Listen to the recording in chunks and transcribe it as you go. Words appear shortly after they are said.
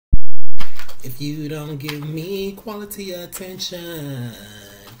If you don't give me quality attention,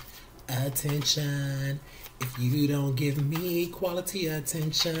 attention. If you don't give me quality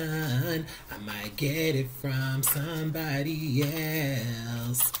attention, I might get it from somebody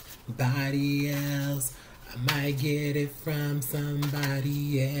else. Body else. I might get it from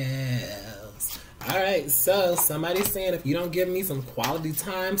somebody else. Alright, so somebody's saying if you don't give me some quality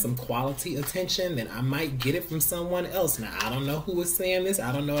time, some quality attention, then I might get it from someone else. Now, I don't know who is saying this.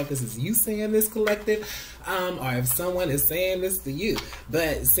 I don't know if this is you saying this, collective, or if someone is saying this to you. But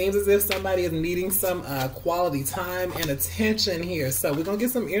it seems as if somebody is needing some quality time and attention here. So we're going to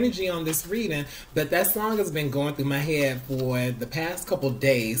get some energy on this reading. But that song has been going through my head for the past couple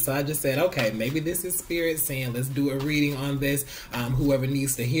days. So I just said, okay, maybe this is Spirit saying, let's do a reading on this. Whoever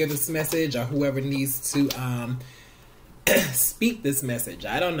needs to hear this message or whoever needs to speak this message.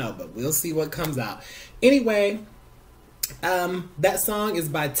 I don't know, but we'll see what comes out. Anyway, that song is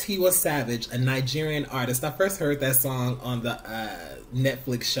by Tiwa Savage, a Nigerian artist. I first heard that song on the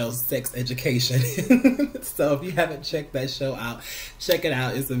Netflix show Sex Education. So if you haven't checked that show out, check it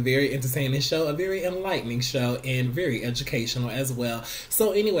out. It's a very entertaining show, a very enlightening show, and very educational as well.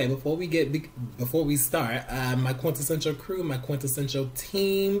 So anyway, before we start, my quintessential crew, my quintessential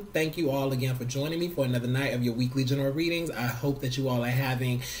team, thank you all again for joining me for another night of your weekly general readings. I hope that you all are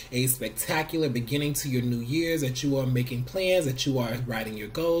having a spectacular beginning to your new years, that you are making plans, that you are writing your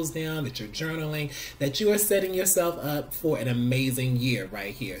goals down, that you're journaling, that you are setting yourself up for an amazing year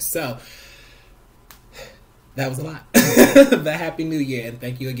right here. So that was a lot. The Happy New Year, and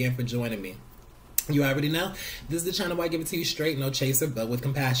thank you again for joining me. You already know, this is the channel where I give it to you straight, no chaser, but with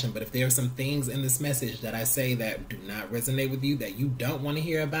compassion. But if there are some things in this message that I say that do not resonate with you, that you don't want to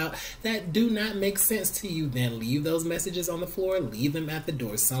hear about, that do not make sense to you, then leave those messages on the floor, leave them at the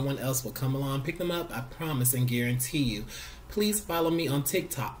door. Someone else will come along, pick them up, I promise and guarantee you. Please follow me on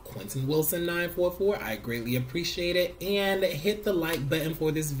TikTok, Quentin Wilson 944. I greatly appreciate it. And hit the like button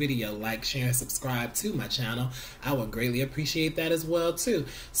for this video. Like, share, and subscribe to my channel. I would greatly appreciate that as well, too.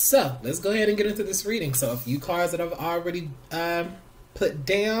 So, let's go ahead and get into this reading. So, a few cards that I've already put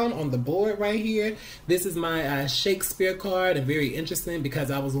down on the board right here. This is my Shakespeare card, and very interesting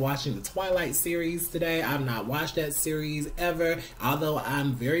because I was watching the Twilight series today. I've not watched that series ever, although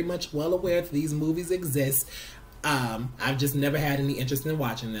I'm very much well aware that these movies exist. I've just never had any interest in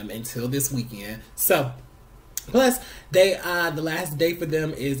watching them until this weekend. So, plus, the last day for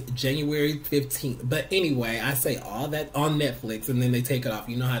them is January 15th. But anyway, I say all that on Netflix and then they take it off.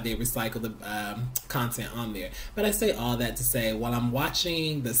 You know how they recycle the content on there. But I say all that to say, while I'm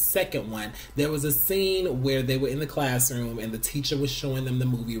watching the second one, there was a scene where they were in the classroom and the teacher was showing them the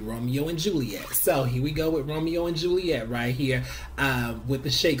movie Romeo and Juliet. So here we go with Romeo and Juliet right here with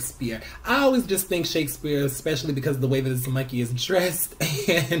the Shakespeare. I always just think Shakespeare, especially because of the way that this monkey is dressed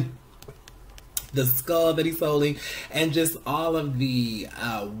and the skull that he's holding, and just all of the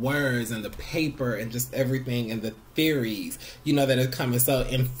words and the paper and just everything and the theories, you know, that are coming. So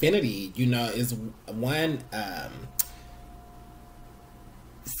infinity, you know, is one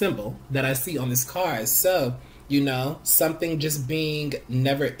symbol that I see on this card. So, you know, something just being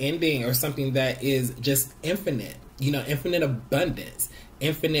never ending, or something that is just infinite, you know, infinite abundance,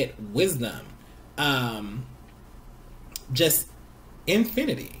 infinite wisdom, just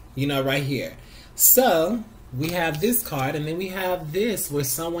infinity, you know, right here. So we have this card, and then we have this where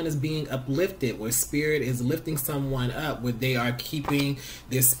someone is being uplifted, where spirit is lifting someone up, where they are keeping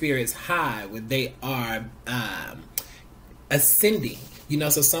their spirits high, where they are ascending, you know.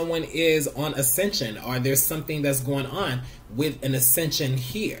 So someone is on ascension, or there's something that's going on with an ascension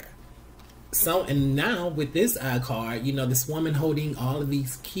here. So, and now with this card, you know, this woman holding all of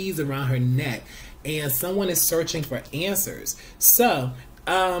these keys around her neck, and someone is searching for answers. So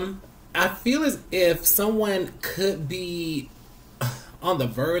I feel as if someone could be on the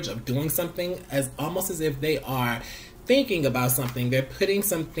verge of doing something, almost as if they are thinking about something. They're putting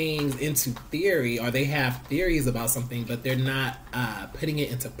some things into theory, or they have theories about something, but they're not putting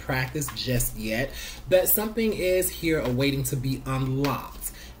it into practice just yet. But something is here awaiting to be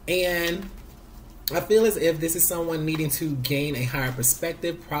unlocked. And I feel as if this is someone needing to gain a higher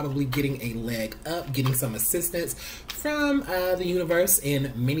perspective, probably getting a leg up, getting some assistance from the universe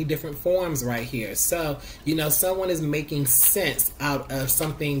in many different forms right here. So, you know, someone is making sense out of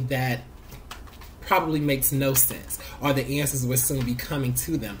something that probably makes no sense, or the answers will soon be coming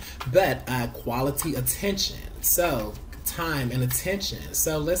to them. But quality attention, so time and attention.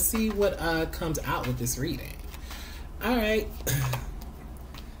 So let's see what comes out with this reading. All right.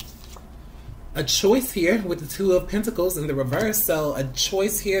 a choice here with the Two of Pentacles in the reverse. So a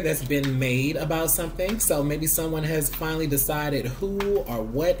choice here that's been made about something. So maybe someone has finally decided who or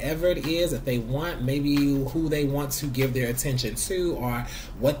whatever it is that they want, maybe who they want to give their attention to, or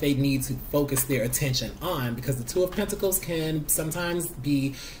what they need to focus their attention on, because the Two of Pentacles can sometimes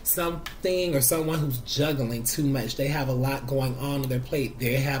be something or someone who's juggling too much. They have a lot going on their plate.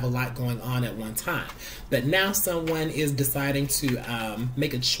 They have a lot going on at one time. But now someone is deciding to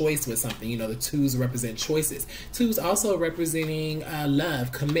make a choice with something. You know, the twos represent choices. Twos also representing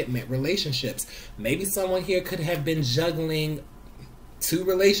love, commitment, relationships. Maybe someone here could have been juggling two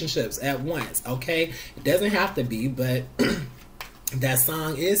relationships at once, okay? It doesn't have to be, but that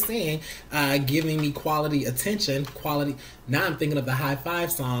song is saying, giving me quality attention, quality. Now I'm thinking of the High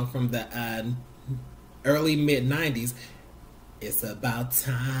Five song from the early mid-90s. It's about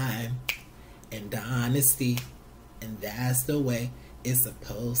time and honesty, and that's the way it's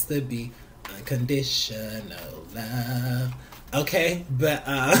supposed to be. Unconditional love. Okay, but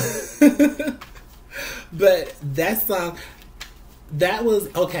but that song, that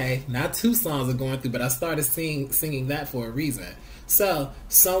was okay. Now two songs are going through, but I started singing that for a reason. So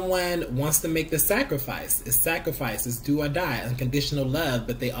someone wants to make the sacrifice. It's sacrifice. It's do or die. Unconditional love.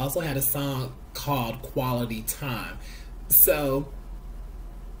 But they also had a song called Quality Time. So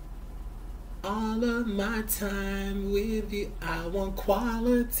all of my time with you, I want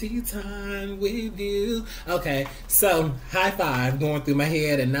quality time with you. Okay, so High Five going through my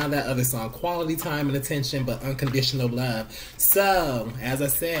head, and now that other song, quality time and attention, but unconditional love. So, as I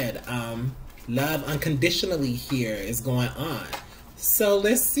said, love unconditionally here is going on. So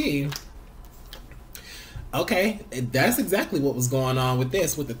let's see. Okay, that's exactly what was going on with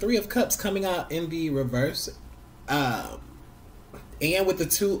this, with the Three of Cups coming out in the reverse, and with the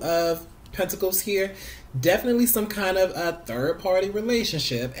Two of Pentacles here. Definitely some kind of a third-party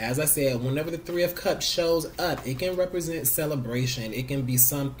relationship. As I said, whenever the Three of Cups shows up, it can represent celebration. It can be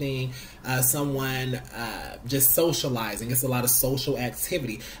something, someone just socializing. It's a lot of social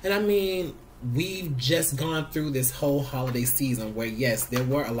activity. And I mean, we've just gone through this whole holiday season where, yes, there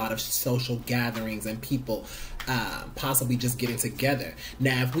were a lot of social gatherings and people possibly just getting together.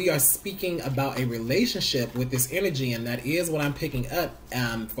 Now, if we are speaking about a relationship with this energy, and that is what I'm picking up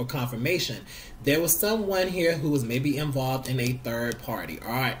for confirmation, there was someone here who was maybe involved in a third party.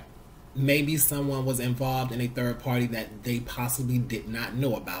 All right. Maybe someone was involved in a third party that they possibly did not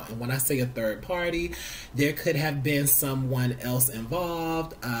know about. And when I say a third party, there could have been someone else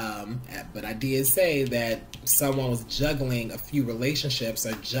involved. But I did say that someone was juggling a few relationships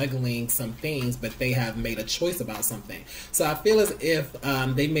or juggling some things, but they have made a choice about something. So I feel as if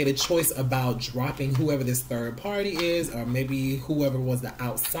they made a choice about dropping whoever this third party is, or maybe whoever was the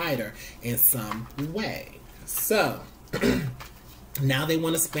outsider in some way. So now they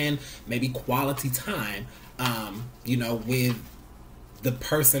want to spend maybe quality time, you know, with the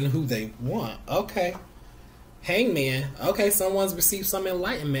person who they want. Okay. Hangman. Okay, someone's received some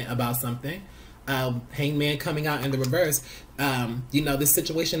enlightenment about something. Hangman coming out in the reverse. You know, this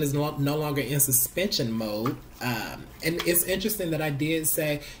situation is no longer in suspension mode. And it's interesting that I did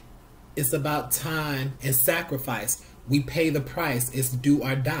say it's about time and sacrifice. We pay the price. It's do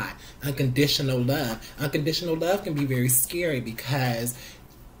or die. Unconditional love. Unconditional love can be very scary because,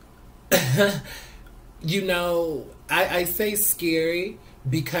 you know, I say scary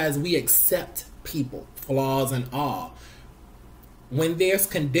because we accept people, flaws and all. When there's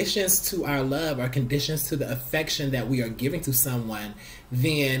conditions to our love or conditions to the affection that we are giving to someone,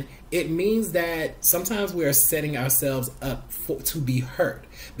 then it means that sometimes we are setting ourselves up to be hurt.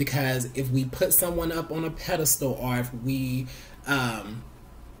 Because if we put someone up on a pedestal, or if we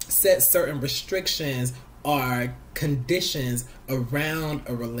set certain restrictions or conditions around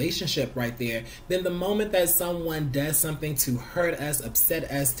a relationship right there, then the moment that someone does something to hurt us, upset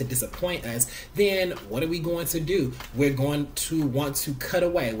us, to disappoint us, then what are we going to do? We're going to want to cut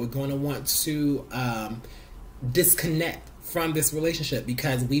away. We're going to want to disconnect from this relationship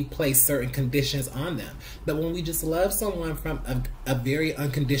because we place certain conditions on them. But when we just love someone from a very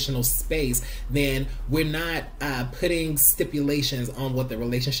unconditional space, then we're not putting stipulations on what the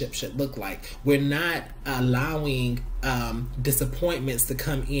relationship should look like. We're not allowing disappointments to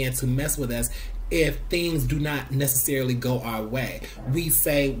come in to mess with us if things do not necessarily go our way. We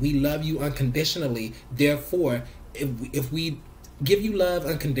say we love you unconditionally. Therefore, if we give you love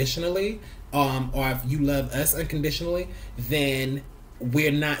unconditionally, or if you love us unconditionally, then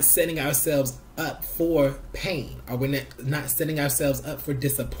we're not setting ourselves up for pain, or we're not setting ourselves up for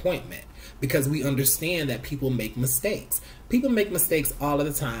disappointment, because we understand that people make mistakes. People make mistakes all of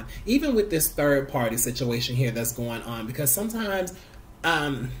the time, even with this third party situation here that's going on, because sometimes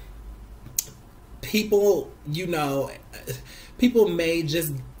people, people may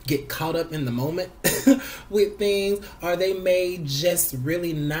just get caught up in the moment with things, or they may just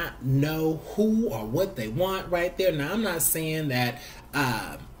really not know who or what they want right there. Now, I'm not saying that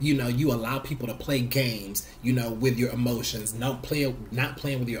you allow people to play games, with your not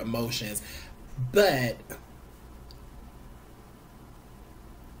playing with your emotions, but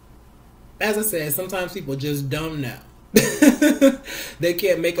as I said, sometimes people just don't know. They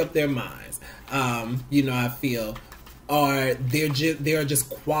can't make up their minds. I feel, or there are just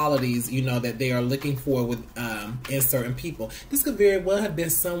qualities, that they are looking for with in certain people. This could very well have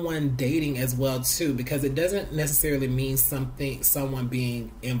been someone dating as well too, because it doesn't necessarily mean someone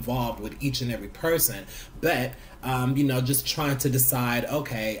being involved with each and every person, but just trying to decide,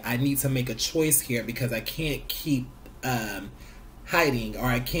 okay, I need to make a choice here because I can't keep hiding, or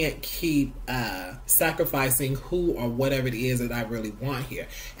I can't keep sacrificing who or whatever it is that I really want here.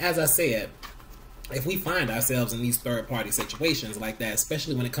 As I said, if we find ourselves in these third-party situations like that,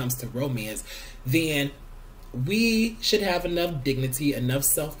 especially when it comes to romance, then we should have enough dignity, enough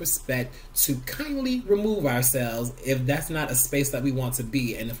self-respect to kindly remove ourselves if that's not a space that we want to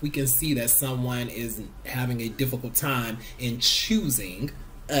be. And if we can see that someone is having a difficult time in choosing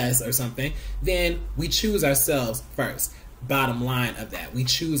us or something, then we choose ourselves first. Bottom line of that, we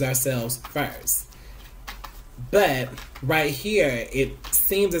choose ourselves first. But right here, it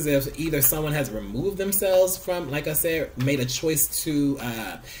seems as if either someone has removed themselves from, like I said, made a choice to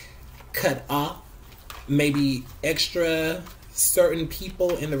cut off maybe extra certain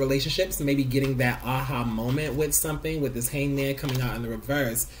people in the relationships, maybe getting that aha moment with something, with this hangman coming out in the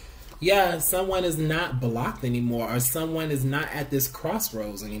reverse. Yeah, someone is not blocked anymore, or someone is not at this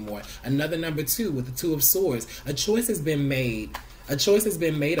crossroads anymore. Another number 2 with the 2 of swords. A choice has been made. A choice has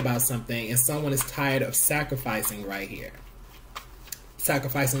been made about something, and someone is tired of sacrificing right here.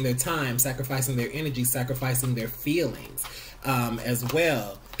 Sacrificing their time, sacrificing their energy, sacrificing their feelings as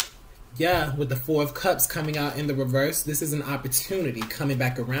well. Yeah, with the 4 of Cups coming out in the reverse, this is an opportunity coming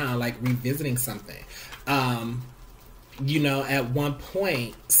back around, like revisiting something. At one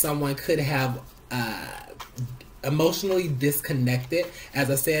point, someone could have emotionally disconnected. As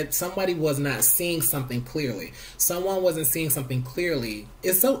I said, somebody was not seeing something clearly. Someone wasn't seeing something clearly.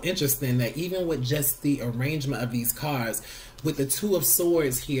 It's so interesting that even with just the arrangement of these cards, with the 2 of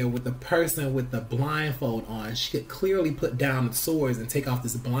swords here, with the person with the blindfold on, she could clearly put down the swords and take off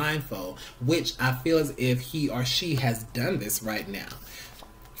this blindfold, which I feel as if he or she has done this right now.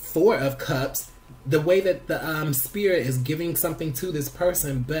 4 of Cups, the way that the spirit is giving something to this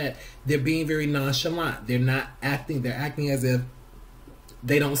person, but they're being very nonchalant. They're not acting. They're acting as if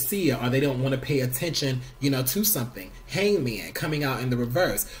they don't see it, or they don't want to pay attention, to something. Hangman coming out in the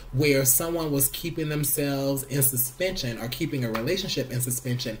reverse, where someone was keeping themselves in suspension or keeping a relationship in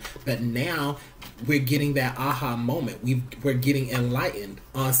suspension, but now we're getting that aha moment. We're getting enlightened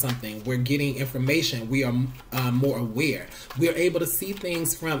on something. We're getting information. We are more aware. We're able to see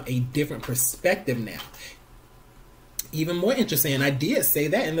things from a different perspective now. Even more interesting, and I did say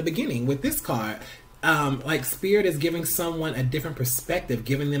that in the beginning with this card, like Spirit is giving someone a different perspective,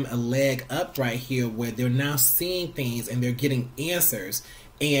 giving them a leg up right here, where they're now seeing things and they're getting answers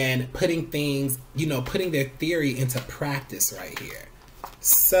and putting things, putting their theory into practice right here.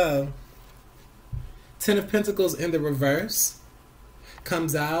 So 10 of Pentacles in the reverse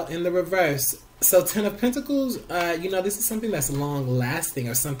comes out in the reverse. So 10 of Pentacles, this is something that's long lasting,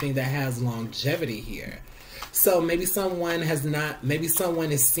 or something that has longevity here. So maybe someone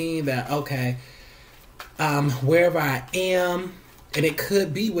is seeing that, okay, wherever I am, and it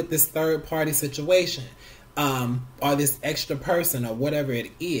could be with this third party situation, or this extra person, or whatever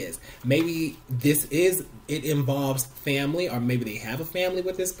it is. Maybe it involves family, or maybe they have a family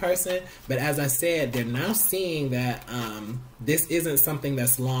with this person, but as I said, they're now seeing that this isn't something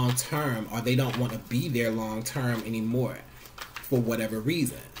that's long term, or they don't want to be there long term anymore for whatever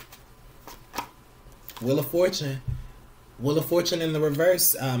reason. Wheel of Fortune. Wheel of Fortune in the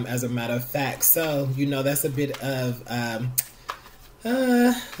reverse, as a matter of fact. So, that's a bit of,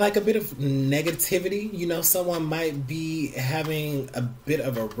 like a bit of negativity. Someone might be having a bit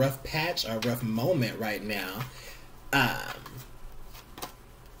of a rough patch or rough moment right now.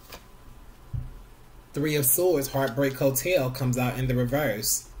 3 of Swords, Heartbreak Hotel, comes out in the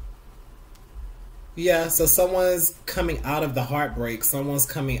reverse. Yeah, so someone's coming out of the heartbreak. Someone's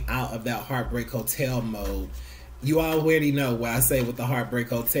coming out of that Heartbreak Hotel mode. You already know what I say with the Heartbreak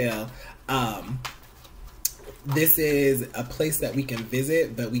Hotel. This is a place that we can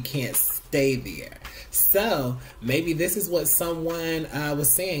visit, but we can't stay there. So maybe this is what someone was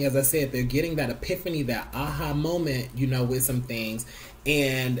saying. As I said, they're getting that epiphany, that aha moment, with some things.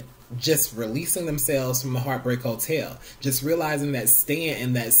 And just releasing themselves from the Heartbreak Hotel, just realizing that staying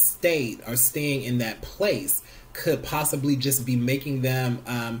in that state or staying in that place could possibly just be making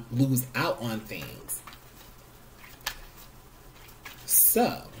them lose out on things.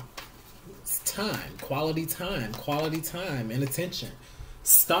 So, it's time, quality time, and attention.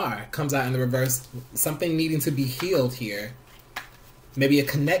 Star comes out in the reverse, something needing to be healed here. Maybe a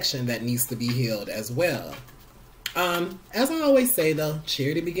connection that needs to be healed as well. As I always say though,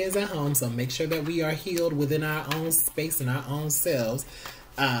 charity begins at home, so make sure that we are healed within our own space and our own selves.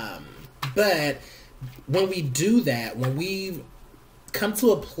 But when we do that, when we come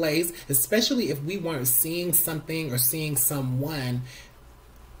to a place, especially if we weren't seeing something or seeing someone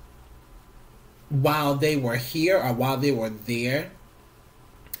while they were here or while they were there,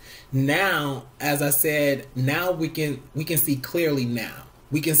 now, as I said, now we can see clearly now.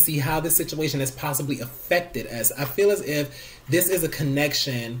 We can see how this situation has possibly affected us. I feel as if this is a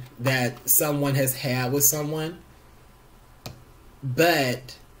connection that someone has had with someone,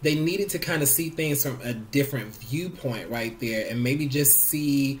 but they needed to kind of see things from a different viewpoint right there, and maybe just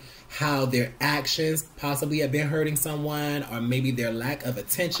see how their actions possibly have been hurting someone, or maybe their lack of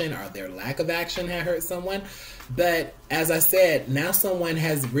attention or their lack of action had hurt someone. But as I said, now someone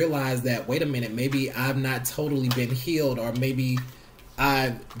has realized that, wait a minute, maybe I've not totally been healed, or maybe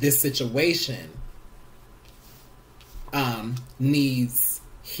this situation needs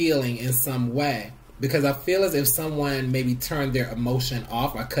healing in some way. Because I feel as if someone maybe turned their emotion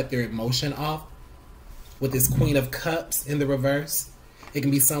off or cut their emotion off with this Queen of Cups in the reverse. It can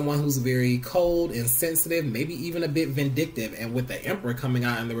be someone who's very cold and sensitive, maybe even a bit vindictive, and with the Emperor coming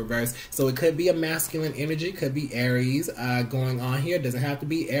out in the reverse. So it could be a masculine energy, could be Aries going on here. Doesn't have to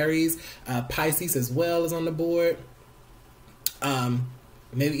be Aries. Pisces as well is on the board.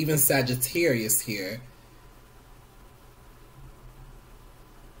 Maybe even Sagittarius here.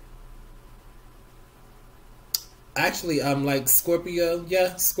 Actually, like Scorpio,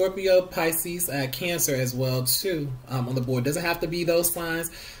 yeah, Scorpio, Pisces, Cancer as well too on the board. Doesn't have to be those signs,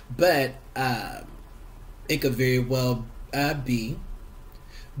 but it could very well be.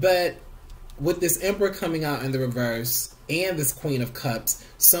 But with this Emperor coming out in the reverse and this Queen of Cups,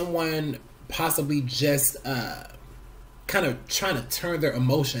 someone possibly just kind of trying to turn their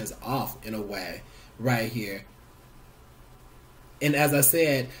emotions off in a way right here. And as I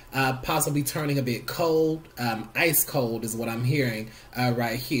said, possibly turning a bit cold, ice cold is what I'm hearing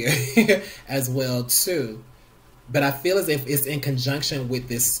right here as well too. But I feel as if it's in conjunction with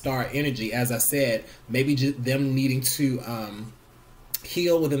this star energy. As I said, maybe just them needing to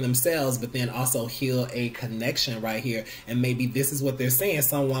heal within themselves, but then also heal a connection right here. And maybe this is what they're saying.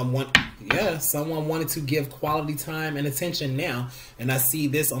 Someone wanted to give quality time and attention now. And I see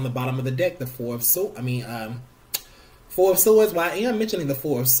this on the bottom of the deck, the Four of Swords. Four of Swords, well, I am mentioning the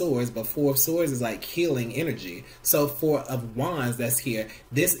Four of Swords, but Four of Swords is like healing energy. So Four of Wands that's here.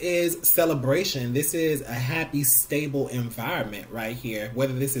 This is celebration. This is a happy, stable environment right here.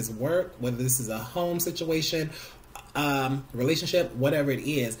 Whether this is work, whether this is a home situation, relationship, whatever it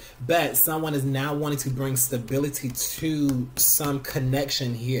is. But someone is now wanting to bring stability to some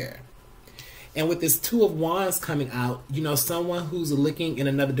connection here. And with this Two of Wands coming out, you know, someone who's looking in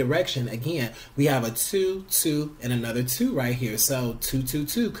another direction. Again, we have a 2, 2, and another 2 right here. So 2, 2,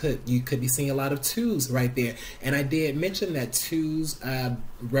 2, you could be seeing a lot of 2s right there. And I did mention that 2s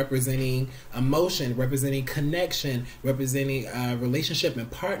representing emotion, representing connection, representing relationship and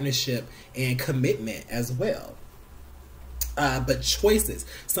partnership and commitment as well. But choices.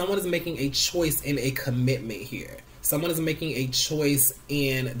 Someone is making a choice in a commitment here. Someone is making a choice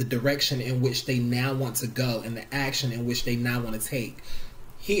in the direction in which they now want to go and the action in which they now want to take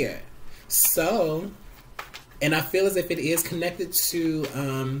here. So, and I feel as if it is connected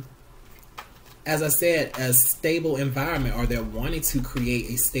to, as I said, a stable environment, or they're wanting to create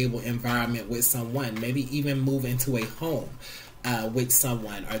a stable environment with someone, maybe even move into a home with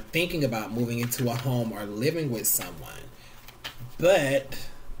someone, or thinking about moving into a home or living with someone. But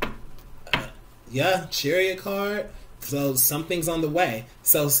yeah, Chariot card. So something's on the way.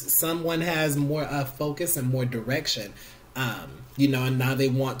 So someone has more focus and more direction. You know, and now they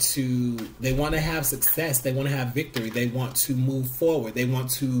want to have success. They want to have victory. They want to move forward. They want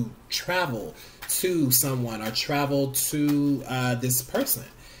to travel to someone or travel to this person.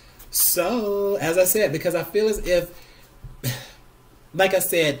 So, as I said, because I feel as if, like I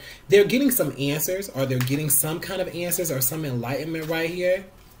said, they're getting some answers, or they're getting some kind of answers or some enlightenment right here.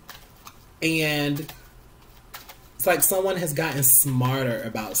 And it's like someone has gotten smarter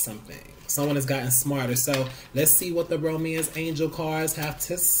about something. Someone has gotten smarter. So let's see what the Romance Angel cards have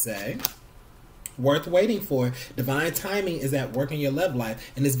to say. Worth waiting for. Divine timing is at work in your love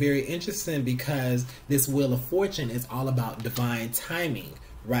life. And it's very interesting because this Wheel of Fortune is all about divine timing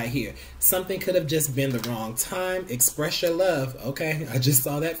right here. Something could have just been the wrong time. Express your love. Okay, I just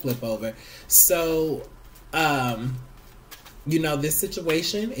saw that flip over. So, you know, this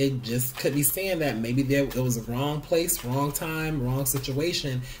situation, it just could be saying that maybe it was a wrong place, wrong time, wrong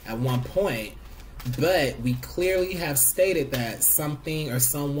situation at one point. But we clearly have stated that something or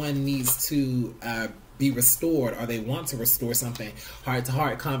someone needs to be restored, or they want to restore something.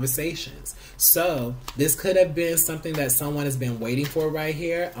 Heart-to-heart conversations. So this could have been something that someone has been waiting for right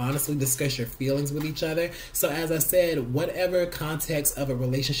here. Honestly, discuss your feelings with each other. So as I said, whatever context of a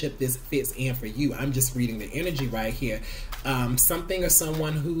relationship this fits in for you, I'm just reading the energy right here. Something or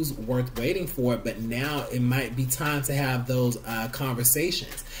someone who's worth waiting for, but now it might be time to have those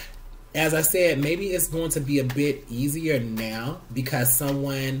conversations. As I said, maybe it's going to be a bit easier now because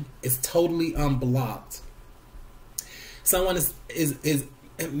someone is totally unblocked. Someone is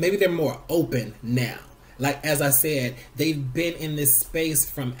maybe they're more open now. Like, as I said, they've been in this space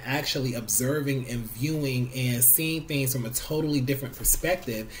from actually observing and viewing and seeing things from a totally different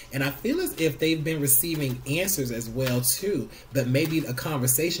perspective. And I feel as if they've been receiving answers as well, too. But maybe a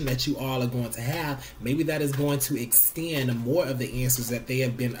conversation that you all are going to have, maybe that is going to extend more of the answers that they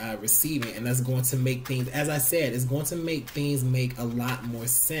have been receiving. And that's going to make things, as I said, it's going to make things make a lot more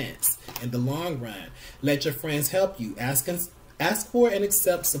sense in the long run. Let your friends help you. Ask for and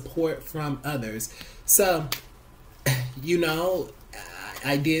accept support from others. So, you know,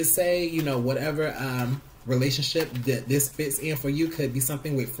 I did say, you know, whatever relationship that this fits in for you could be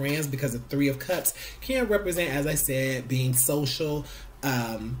something with friends, because the Three of Cups can represent, as I said, being social,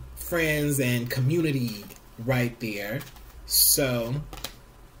 friends and community right there. So,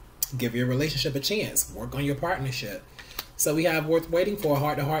 give your relationship a chance. Work on your partnership. So we have worth waiting for,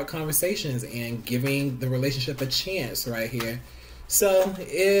 heart-to-heart conversations and giving the relationship a chance right here. So,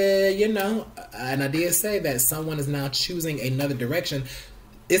 you know, and I did say that someone is now choosing another direction.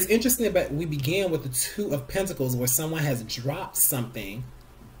 It's interesting that we began with the Two of Pentacles, where someone has dropped something,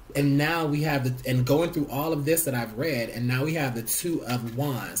 and now we have and going through all of this that I've read, and now we have the Two of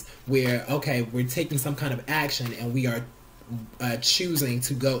Wands, where, okay, we're taking some kind of action and we are choosing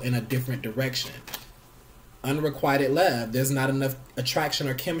to go in a different direction. Unrequited love. There's not enough attraction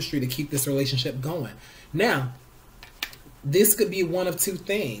or chemistry to keep this relationship going. Now, this could be one of two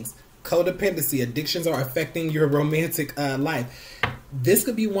things. Codependency. Addictions are affecting your romantic life. This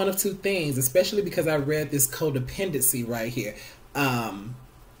could be one of two things, especially because I read this codependency right here.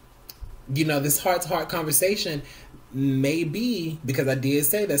 You know, this heart-to-heart conversation may be because I did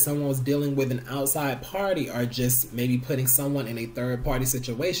say that someone was dealing with an outside party, or just maybe putting someone in a third-party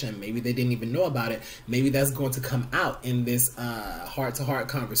situation. Maybe they didn't even know about it. Maybe that's going to come out in this heart-to-heart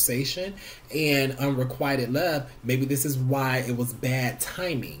conversation. And unrequited love, maybe this is why it was bad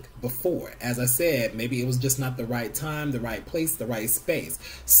timing before. As I said, maybe it was just not the right time, the right place, the right space.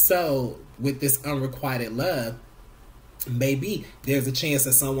 So with this unrequited love, maybe there's a chance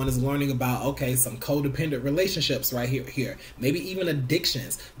that someone is learning about, okay, some codependent relationships right here. Maybe even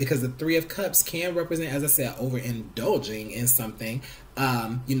addictions, because the Three of Cups can represent, as I said, overindulging in something.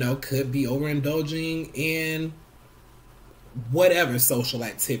 You know, could be overindulging in whatever social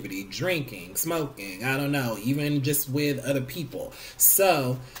activity, drinking, smoking, I don't know, even just with other people.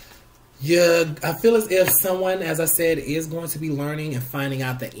 So, yeah, I feel as if someone, as I said, is going to be learning and finding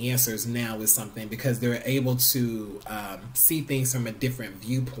out the answers now with something, because they're able to see things from a different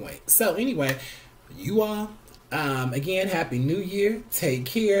viewpoint. So anyway, you all, again, Happy New Year. Take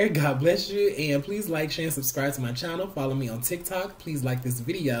care. God bless you. And please like, share, and subscribe to my channel. Follow me on TikTok. Please like this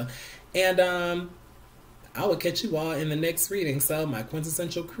video. And I will catch you all in the next reading. So my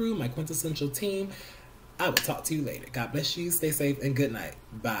quintessential crew, my quintessential team, I will talk to you later. God bless you. Stay safe and good night.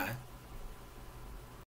 Bye.